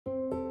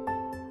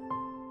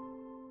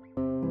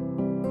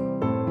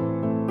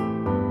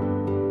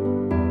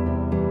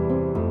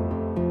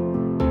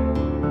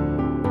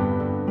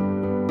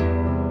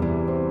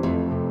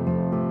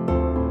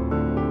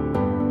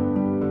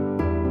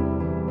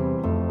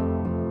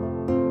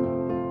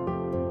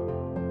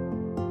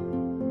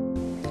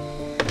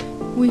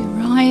We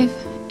arrive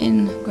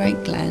in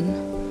Great Glen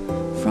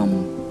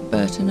from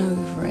Burton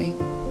Overy.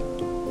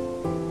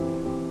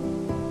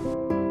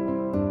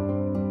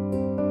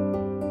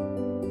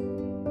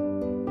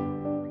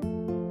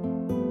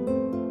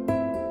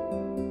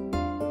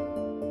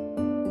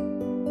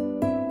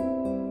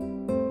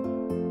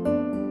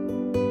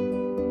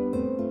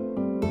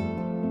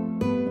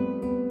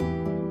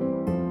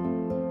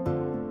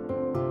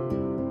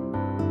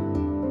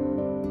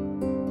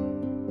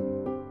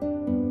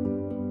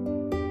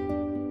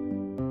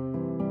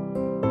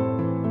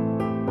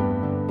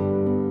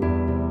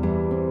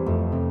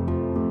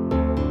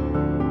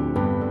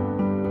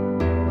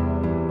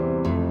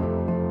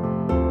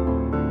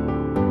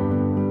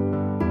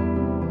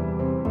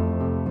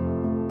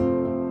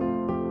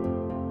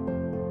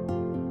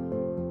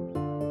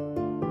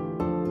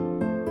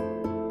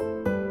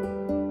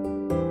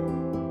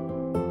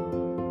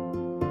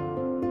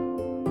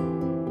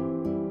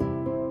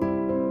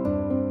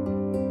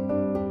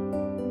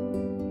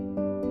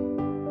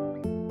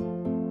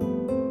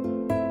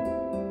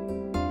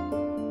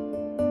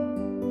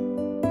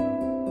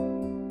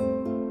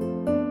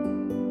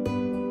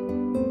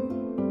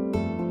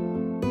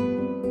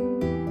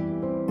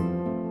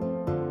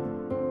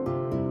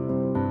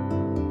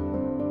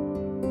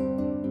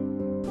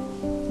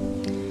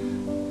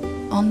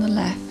 On the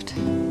left,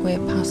 we're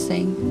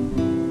passing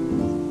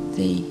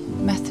the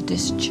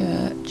Methodist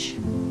church,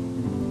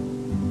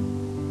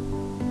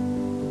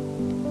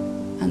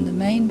 and the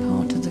main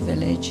part of the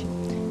village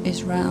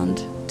is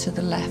round to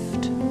the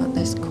left at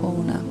this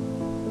corner.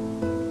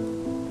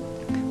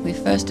 We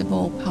first of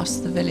all pass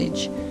the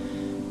village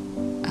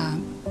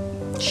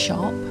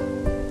shop,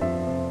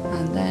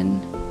 and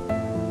then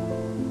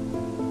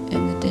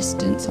in the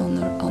distance on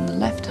the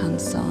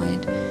left-hand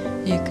side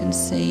you can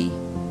see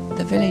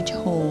the village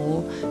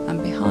hall,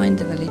 and behind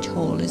the village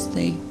hall is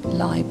the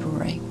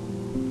library.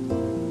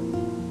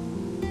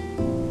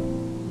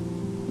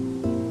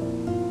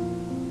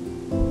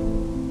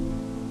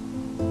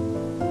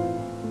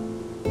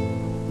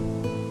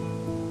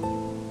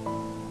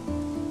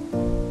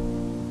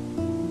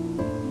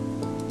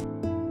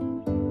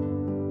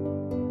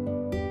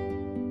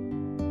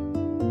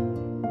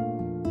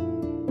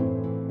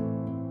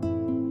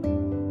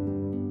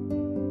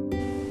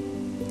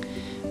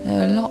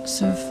 There are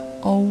lots of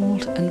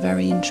old and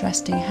very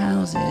interesting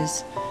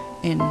houses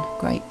in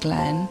Great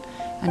Glen,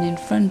 and in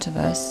front of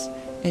us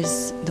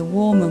is the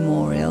War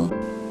Memorial,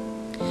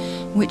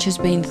 which has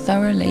been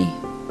thoroughly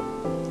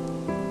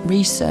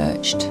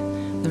researched,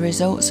 the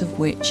results of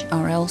which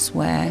are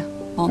elsewhere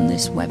on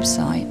this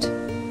website.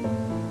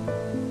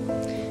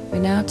 We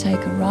now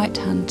take a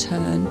right-hand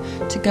turn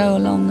to go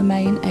along the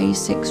main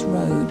A6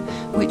 road,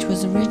 which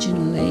was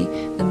originally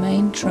the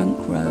main trunk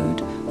road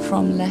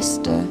from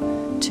Leicester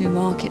to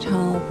Market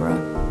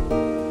Harborough.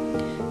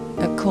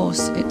 Of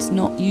course, it's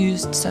not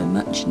used so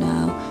much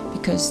now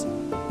because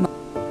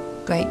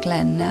Great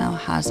Glen now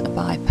has a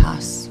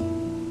bypass.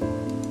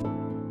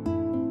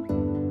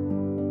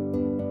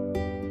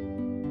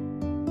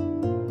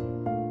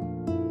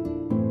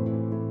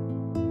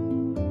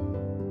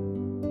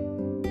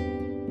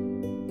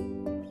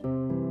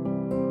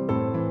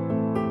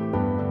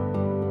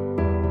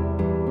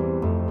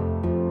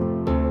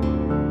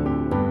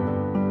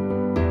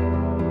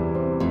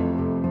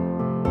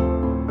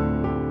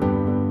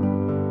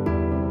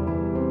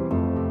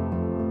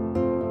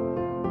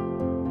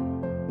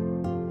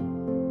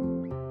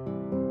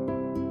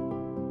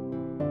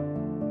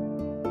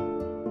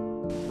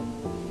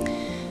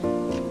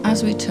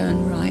 As we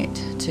turn right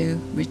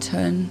to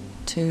return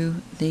to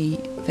the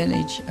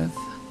village of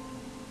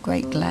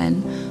Great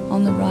Glen,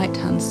 on the right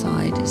hand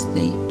side is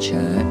the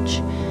church,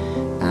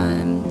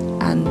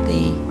 and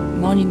the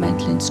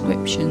monumental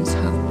inscriptions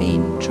have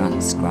been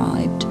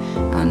transcribed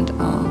and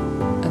are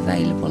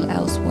available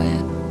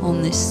elsewhere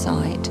on this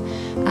site,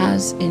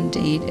 as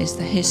indeed is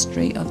the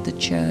history of the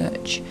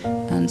church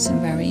and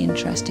some very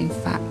interesting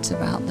facts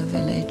about the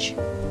village.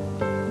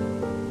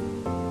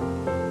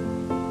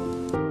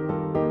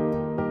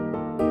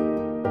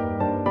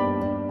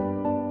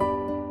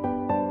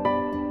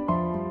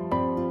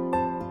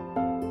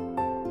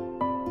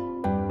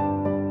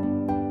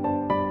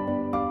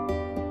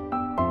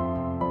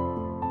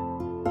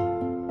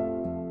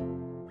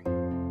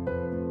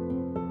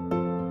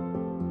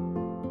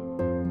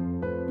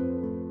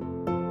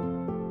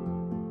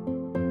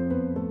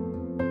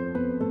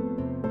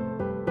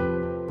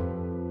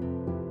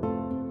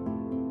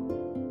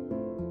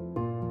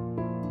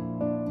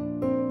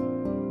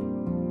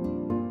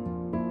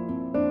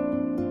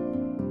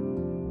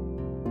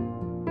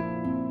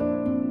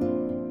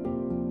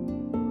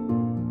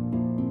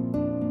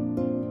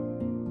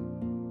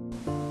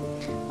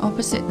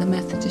 Opposite the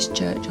Methodist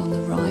church on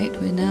the right,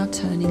 we're now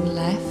turning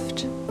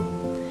left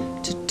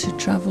to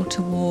travel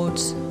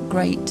towards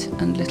Great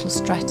and Little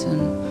Stretton,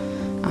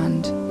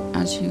 and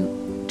as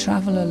you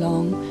travel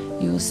along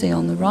you will see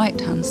on the right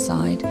hand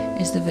side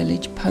is the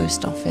village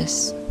post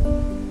office.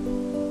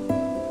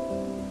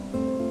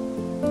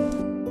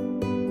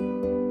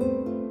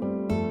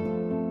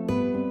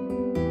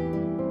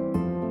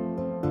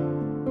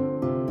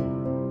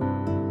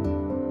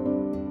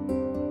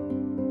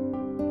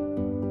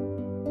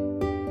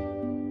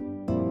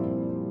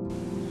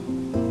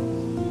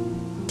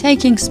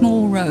 Taking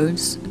small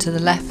roads to the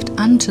left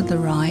and to the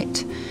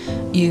right,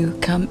 you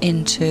come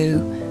into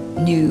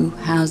new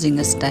housing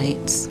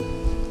estates.